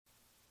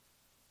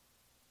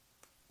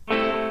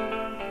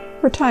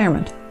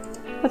Retirement.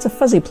 That's a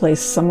fuzzy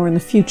place somewhere in the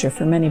future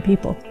for many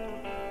people.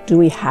 Do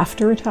we have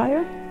to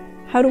retire?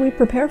 How do we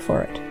prepare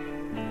for it?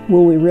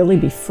 Will we really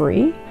be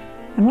free?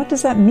 And what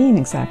does that mean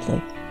exactly?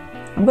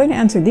 I'm going to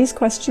answer these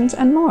questions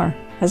and more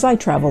as I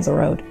travel the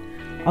road.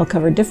 I'll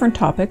cover different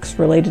topics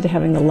related to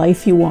having the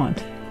life you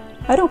want.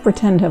 I don't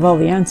pretend to have all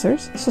the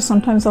answers, so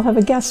sometimes I'll have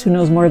a guest who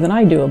knows more than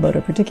I do about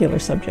a particular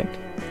subject.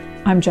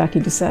 I'm Jackie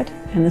Doucette,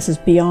 and this is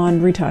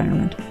Beyond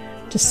Retirement.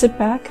 Just sit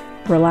back,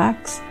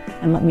 relax,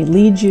 and let me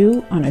lead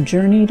you on a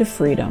journey to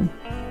freedom.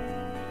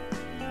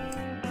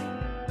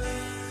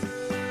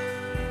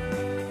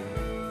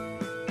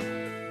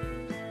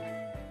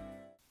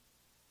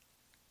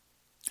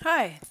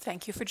 Hi,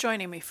 thank you for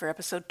joining me for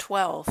episode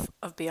 12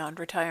 of Beyond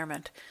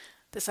Retirement.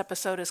 This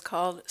episode is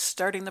called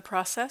Starting the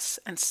Process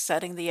and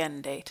Setting the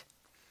End Date.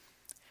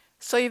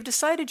 So you've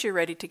decided you're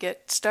ready to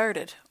get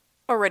started,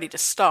 or ready to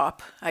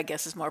stop, I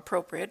guess is more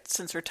appropriate,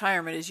 since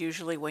retirement is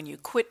usually when you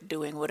quit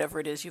doing whatever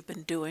it is you've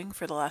been doing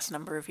for the last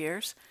number of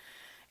years.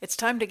 It's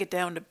time to get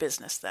down to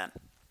business then.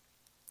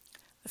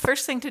 The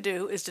first thing to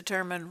do is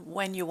determine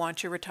when you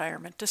want your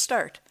retirement to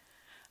start.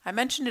 I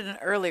mentioned in an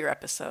earlier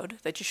episode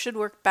that you should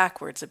work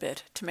backwards a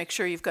bit to make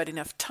sure you've got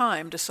enough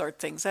time to sort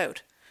things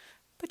out.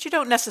 But you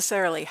don't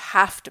necessarily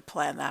have to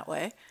plan that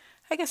way.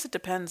 I guess it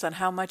depends on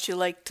how much you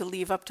like to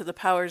leave up to the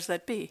powers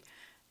that be.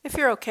 If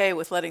you're okay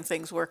with letting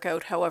things work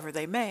out however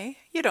they may,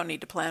 you don't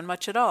need to plan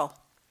much at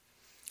all.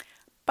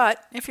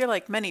 But if you're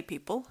like many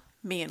people,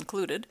 me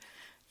included,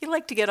 you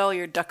like to get all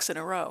your ducks in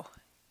a row,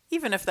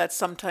 even if that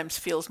sometimes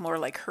feels more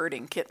like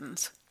herding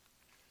kittens.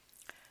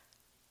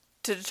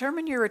 To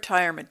determine your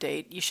retirement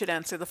date, you should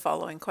answer the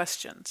following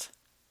questions.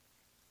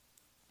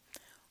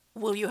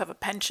 Will you have a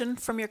pension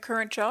from your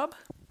current job?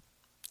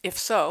 If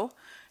so,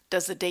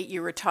 does the date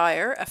you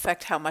retire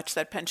affect how much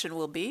that pension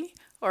will be,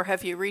 or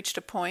have you reached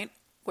a point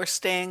where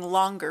staying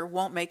longer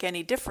won't make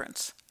any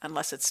difference,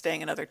 unless it's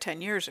staying another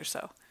 10 years or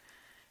so?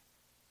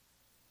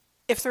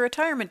 If the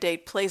retirement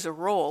date plays a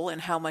role in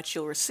how much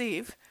you'll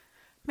receive,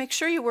 make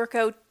sure you work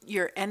out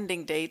your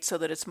ending date so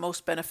that it's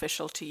most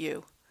beneficial to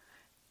you.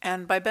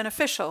 And by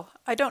beneficial,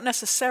 I don't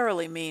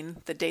necessarily mean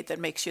the date that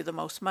makes you the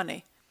most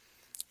money.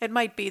 It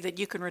might be that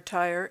you can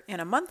retire in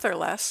a month or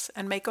less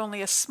and make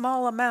only a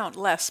small amount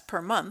less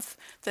per month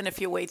than if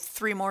you wait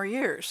 3 more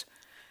years.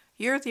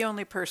 You're the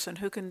only person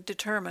who can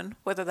determine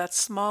whether that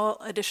small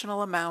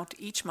additional amount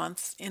each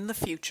month in the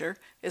future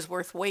is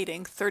worth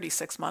waiting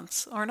 36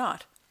 months or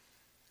not.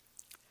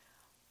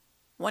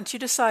 Once you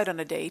decide on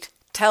a date,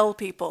 tell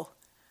people.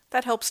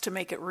 That helps to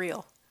make it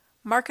real.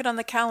 Mark it on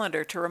the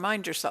calendar to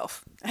remind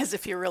yourself, as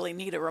if you really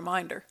need a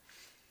reminder.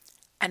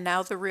 And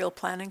now the real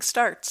planning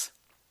starts.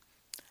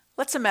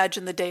 Let's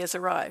imagine the day has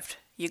arrived.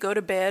 You go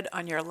to bed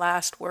on your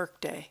last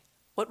work day.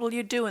 What will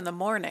you do in the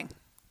morning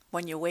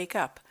when you wake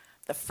up?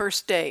 The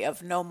first day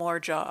of no more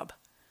job.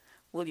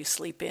 Will you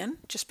sleep in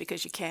just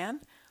because you can,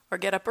 or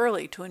get up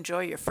early to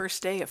enjoy your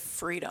first day of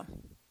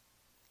freedom?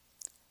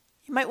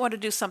 You might want to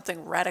do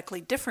something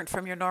radically different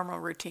from your normal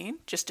routine,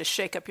 just to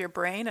shake up your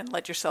brain and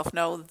let yourself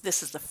know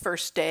this is the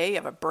first day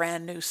of a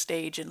brand new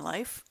stage in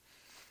life.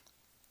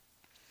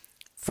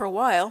 For a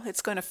while,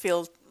 it's going to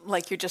feel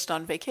like you're just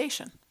on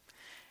vacation.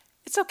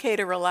 It's okay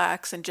to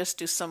relax and just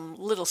do some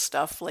little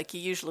stuff like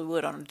you usually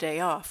would on a day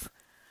off,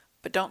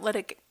 but don't let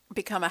it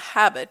become a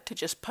habit to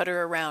just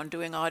putter around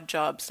doing odd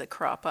jobs that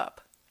crop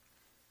up.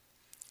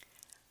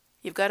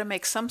 You've got to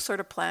make some sort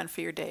of plan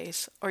for your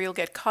days, or you'll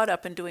get caught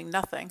up in doing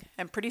nothing,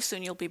 and pretty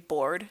soon you'll be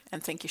bored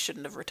and think you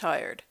shouldn't have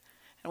retired.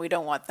 And we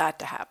don't want that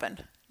to happen.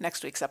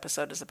 Next week's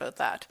episode is about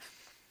that.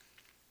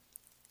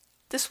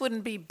 This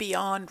wouldn't be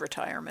beyond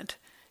retirement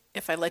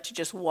if I let you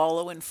just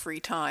wallow in free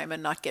time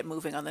and not get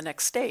moving on the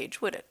next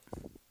stage, would it?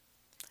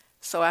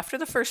 So after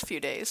the first few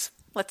days,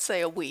 let's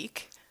say a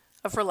week,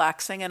 of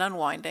relaxing and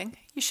unwinding,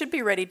 you should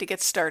be ready to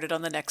get started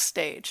on the next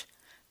stage.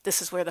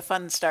 This is where the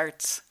fun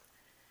starts.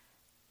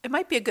 It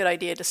might be a good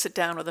idea to sit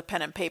down with a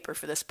pen and paper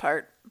for this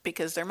part,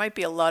 because there might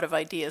be a lot of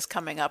ideas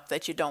coming up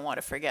that you don't want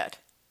to forget.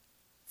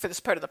 For this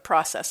part of the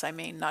process, I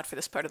mean, not for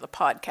this part of the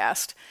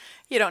podcast.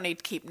 You don't need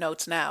to keep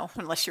notes now,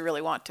 unless you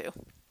really want to.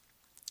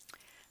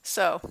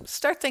 So,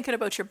 start thinking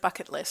about your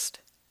bucket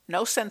list.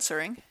 No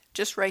censoring,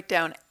 just write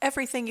down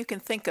everything you can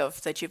think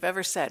of that you've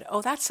ever said,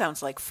 "Oh, that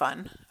sounds like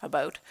fun,"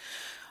 about.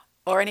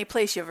 Or any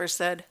place you've ever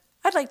said,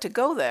 "I'd like to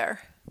go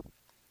there."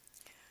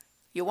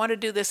 You want to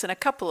do this in a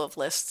couple of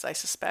lists, I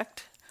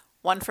suspect.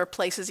 One for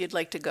places you'd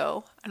like to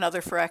go,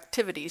 another for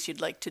activities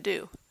you'd like to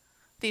do.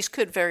 These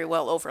could very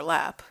well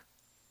overlap.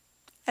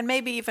 And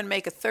maybe even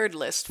make a third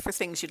list for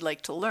things you'd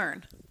like to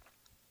learn.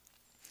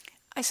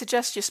 I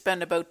suggest you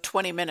spend about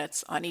 20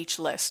 minutes on each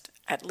list,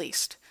 at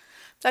least.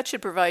 That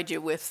should provide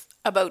you with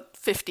about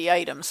 50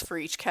 items for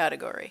each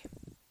category.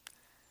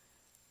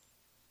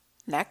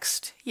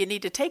 Next, you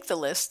need to take the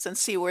lists and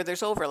see where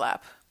there's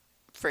overlap.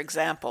 For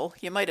example,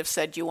 you might have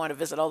said you want to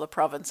visit all the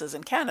provinces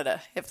in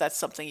Canada, if that's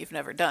something you've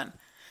never done.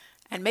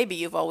 And maybe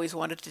you've always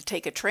wanted to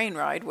take a train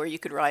ride where you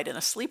could ride in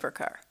a sleeper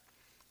car.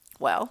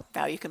 Well,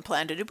 now you can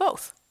plan to do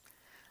both.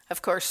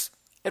 Of course,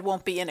 It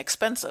won't be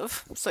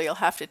inexpensive, so you'll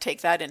have to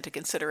take that into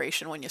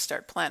consideration when you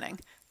start planning.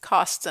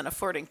 Costs and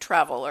affording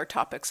travel are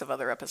topics of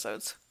other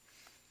episodes.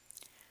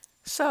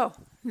 So,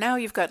 now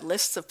you've got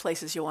lists of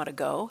places you want to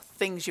go,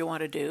 things you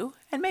want to do,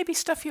 and maybe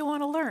stuff you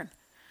want to learn.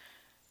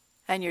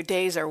 And your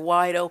days are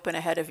wide open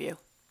ahead of you.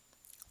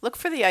 Look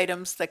for the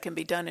items that can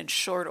be done in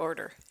short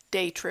order.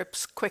 Day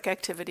trips, quick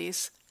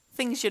activities,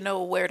 things you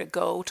know where to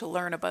go to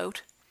learn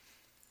about.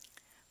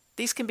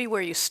 These can be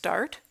where you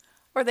start,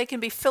 or they can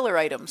be filler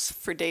items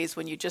for days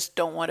when you just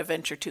don't want to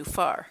venture too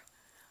far.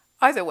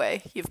 Either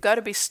way, you've got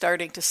to be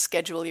starting to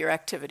schedule your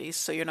activities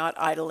so you're not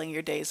idling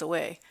your days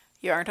away.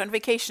 You aren't on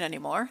vacation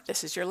anymore.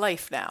 This is your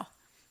life now.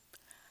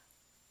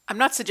 I'm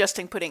not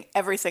suggesting putting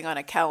everything on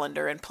a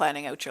calendar and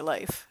planning out your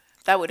life.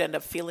 That would end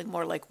up feeling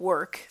more like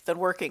work than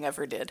working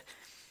ever did.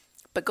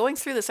 But going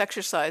through this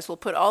exercise will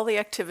put all the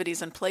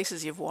activities and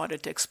places you've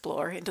wanted to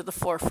explore into the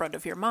forefront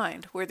of your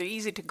mind, where they're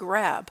easy to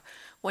grab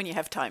when you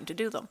have time to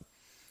do them.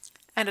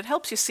 And it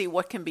helps you see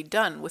what can be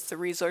done with the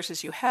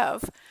resources you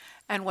have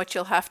and what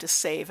you'll have to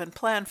save and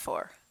plan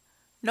for.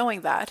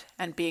 Knowing that,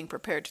 and being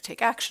prepared to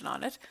take action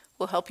on it,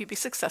 will help you be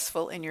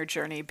successful in your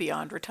journey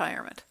beyond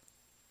retirement.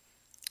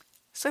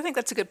 So I think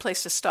that's a good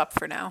place to stop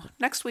for now.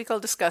 Next week I'll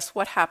discuss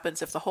what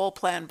happens if the whole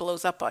plan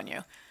blows up on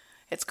you.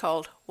 It's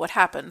called What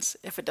Happens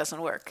If It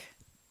Doesn't Work.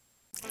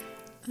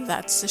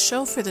 That's the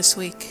show for this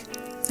week.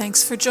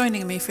 Thanks for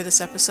joining me for this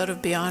episode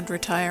of Beyond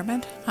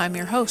Retirement. I'm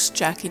your host,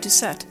 Jackie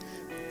Doucette.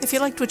 If you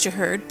liked what you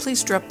heard,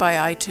 please drop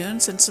by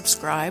iTunes and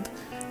subscribe,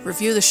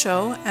 review the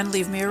show, and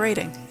leave me a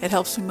rating. It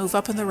helps me move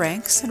up in the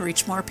ranks and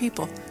reach more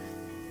people.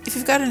 If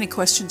you've got any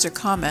questions or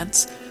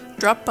comments,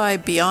 drop by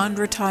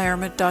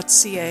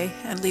beyondretirement.ca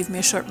and leave me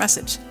a short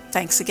message.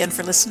 Thanks again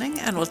for listening,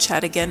 and we'll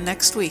chat again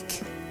next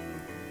week.